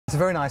It's a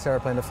very nice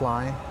aeroplane to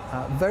fly,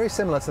 very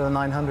similar to the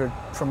 900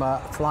 from a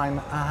flying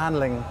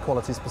handling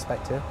qualities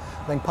perspective.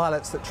 I think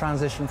pilots that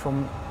transition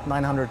from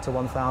 900 to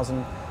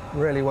 1000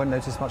 really won't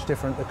notice much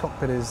different. The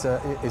cockpit is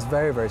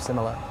very, very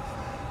similar.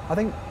 I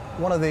think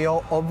one of the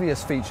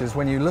obvious features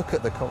when you look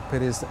at the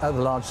cockpit is the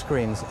large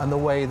screens and the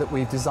way that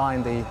we've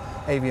designed the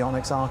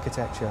avionics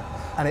architecture.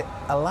 And it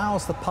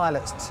allows the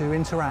pilots to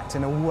interact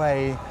in a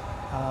way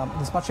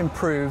that's much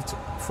improved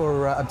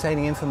for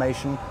obtaining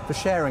information, for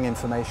sharing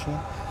information.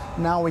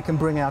 Now we can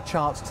bring our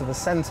charts to the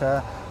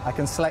center. I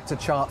can select a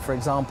chart, for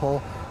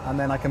example, and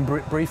then I can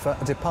brief a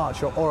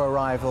departure or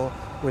arrival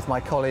with my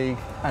colleague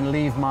and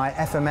leave my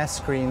FMS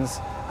screens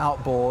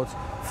outboard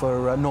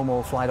for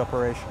normal flight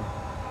operation.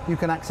 You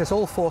can access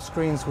all 4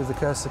 screens with the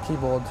cursor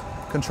keyboard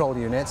control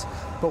unit,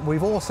 but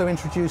we've also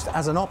introduced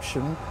as an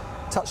option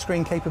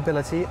touchscreen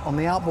capability on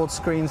the outboard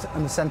screens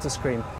and the center screen.